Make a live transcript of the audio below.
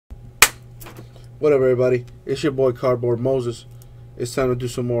What up, everybody? It's your boy Cardboard Moses. It's time to do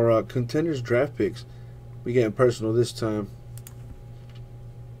some more contenders draft picks. We getting personal this time.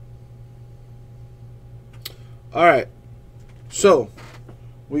 All right, so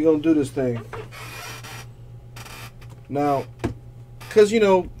we gonna do this thing now, cause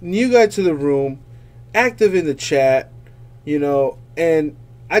new guy to the room, active in the chat, and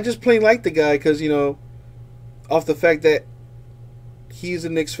I just plain like the guy, cause off the fact that he's a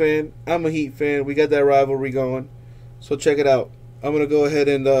Knicks fan, I'm a Heat fan. We got that rivalry going. So check it out. I'm going to go ahead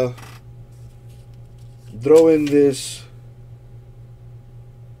and throw in this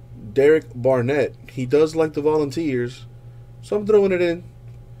Derek Barnett. He does like the Volunteers. So I'm throwing it in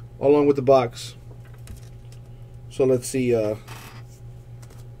along with the box. So let's see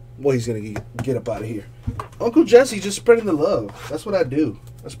what he's going to get up out of here. Uncle Jesse just spreading the love. That's what I do.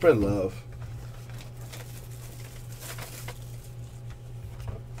 I spread love.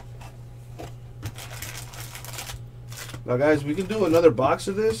 Now, guys, we can do another box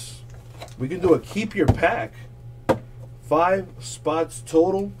of this. We can do a keep your pack. 5 spots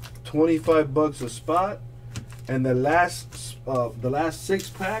total, $25 a spot, and the last 6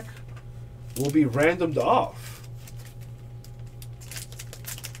 pack will be randomed off.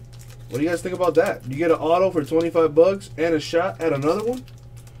 What do you guys think about that? You get an auto for $25 and a shot at another one.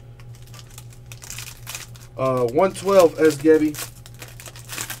 112 as Gabby.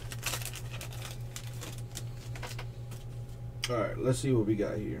 All right, let's see what we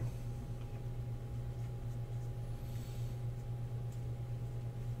got here.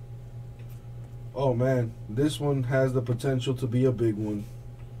 Oh, man. This one has the potential to be a big one.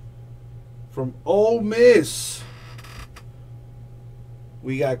 From Ole Miss,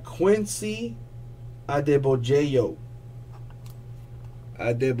 we got Quincy Adeboyeyo.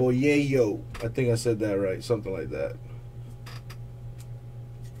 Adeboyeyo. I think I said that right. Something like that.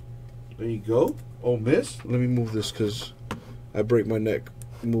 There you go. Ole Miss. Let me move this because I break my neck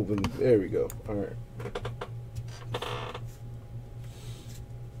moving. There we go. All right.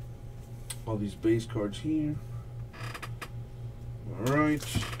 All these base cards here. All right.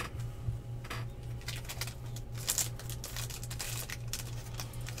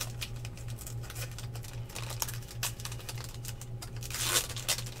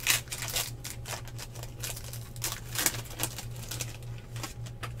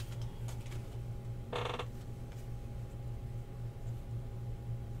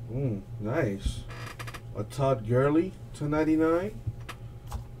 Nice. A Todd Gurley /99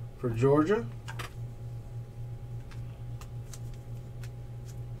 for Georgia.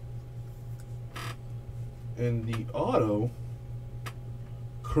 And the auto,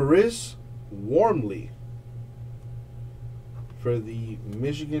 Chris Wormley for the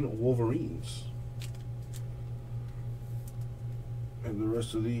Michigan Wolverines. And the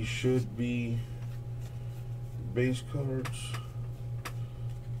rest of these should be base cards.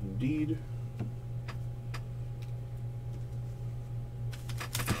 Indeed.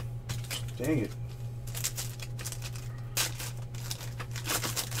 Dang it.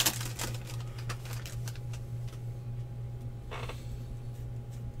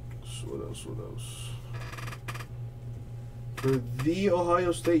 So what else? What else? For the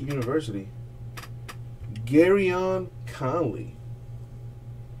Ohio State University, Garyon Conley.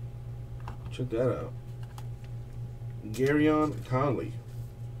 Check that out. Garyon Conley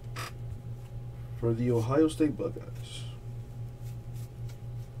for the Ohio State Buckeyes.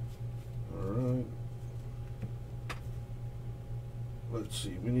 Alright. Let's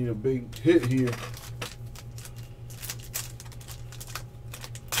see. We need a big hit here.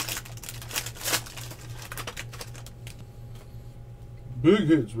 Big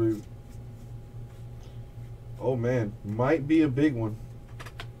hits, baby. Oh, man. Might be a big one.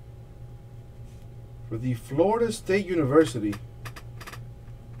 For the Florida State University.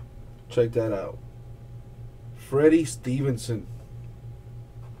 Check that out. Freddie Stevenson.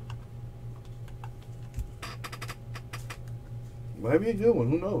 Might be a good one.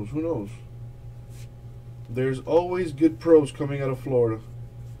 Who knows? Who knows? There's always good pros coming out of Florida.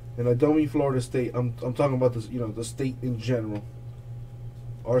 And I don't mean Florida State. I'm talking about this, the state in general.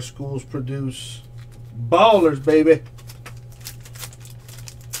 Our schools produce ballers, baby.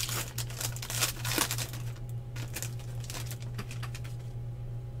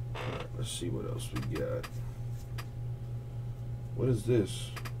 Let's see what else we got. What is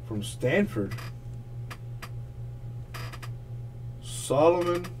this? From Stanford.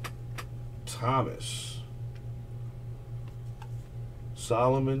 Solomon Thomas.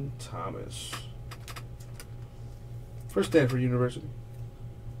 Solomon Thomas. For Stanford University.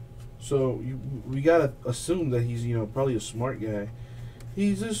 So we gotta assume that he's probably a smart guy,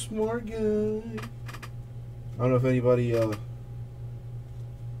 He's a smart guy. I don't know if anybody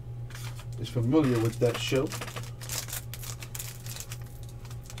is familiar with that show.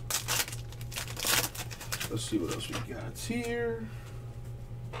 Let's see what else we got here.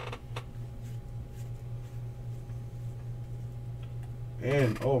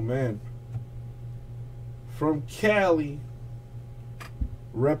 And, oh man, from Cali,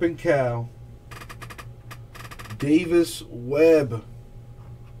 reppin' Cal, Davis Webb.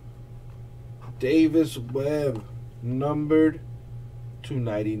 Davis Webb, numbered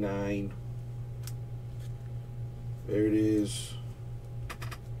 299. There it is.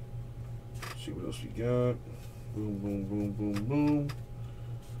 Let's see what else we got. Boom, boom, boom, boom, boom.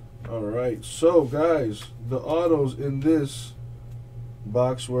 All right, so guys, the autos in this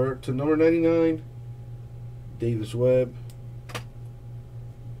box were to number 99, Davis Webb,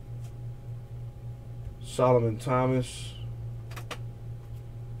 Solomon Thomas,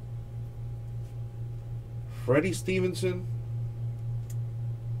 Freddie Stevenson,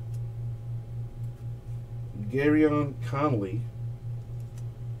 Garyon Conley,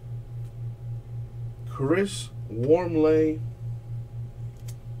 Chris Wormley,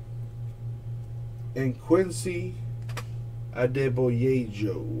 and Quincy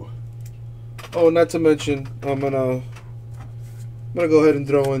Adeboyejo. Oh, not to mention, I'm gonna go ahead and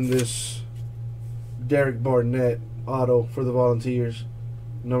throw in this Derek Barnett auto for the Volunteers,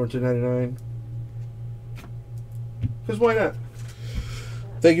 number 299. Because why not?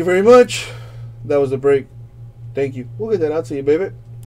 Thank you very much. That was the break. Thank you. We'll get that out to you, baby.